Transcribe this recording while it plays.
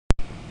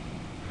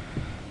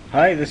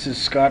Hi, this is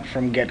Scott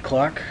from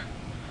Klok,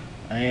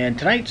 and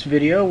tonight's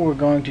video we're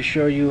going to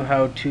show you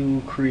how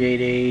to create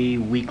a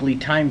weekly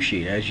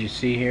timesheet. As you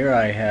see here,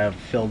 I have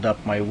filled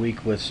up my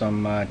week with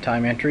some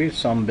time entries,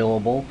 some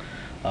billable,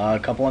 a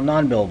couple of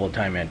non-billable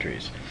time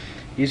entries.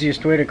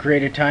 Easiest way to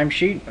create a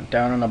timesheet,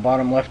 down in the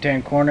bottom left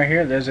hand corner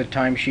here, there's a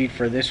timesheet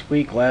for this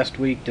week, last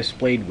week,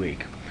 displayed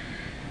week.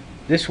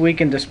 This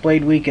week and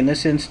displayed week in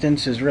this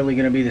instance is really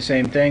going to be the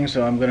same thing,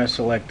 so I'm going to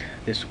select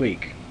this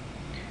week.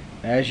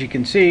 As you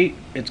can see,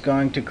 it's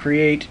going to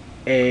create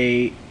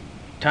a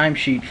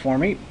timesheet for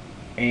me,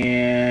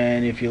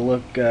 and if you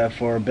look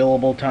for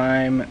billable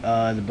time,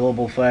 the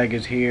billable flag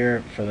is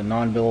here. For the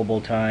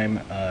non-billable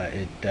time,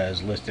 it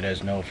is listed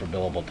as no for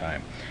billable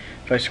time.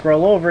 If I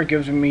scroll over, it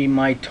gives me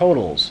my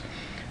totals.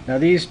 Now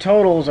these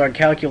totals are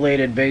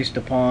calculated based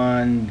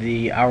upon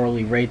the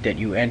hourly rate that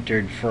you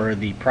entered for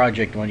the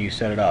project when you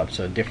set it up.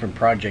 So different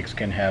projects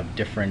can have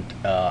different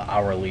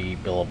hourly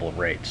billable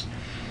rates.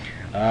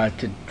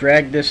 To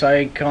drag this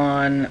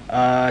icon,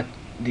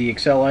 the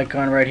Excel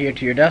icon right here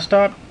to your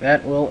desktop,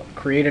 that will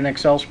create an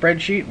Excel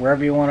spreadsheet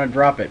wherever you want to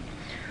drop it.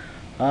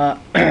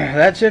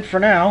 That's it for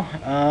now.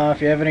 If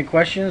you have any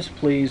questions,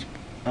 please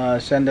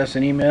send us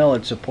an email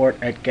at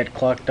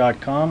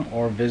support@getklok.com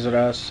or visit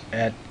us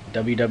at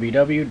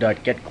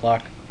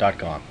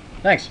www.getklok.com.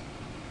 Thanks.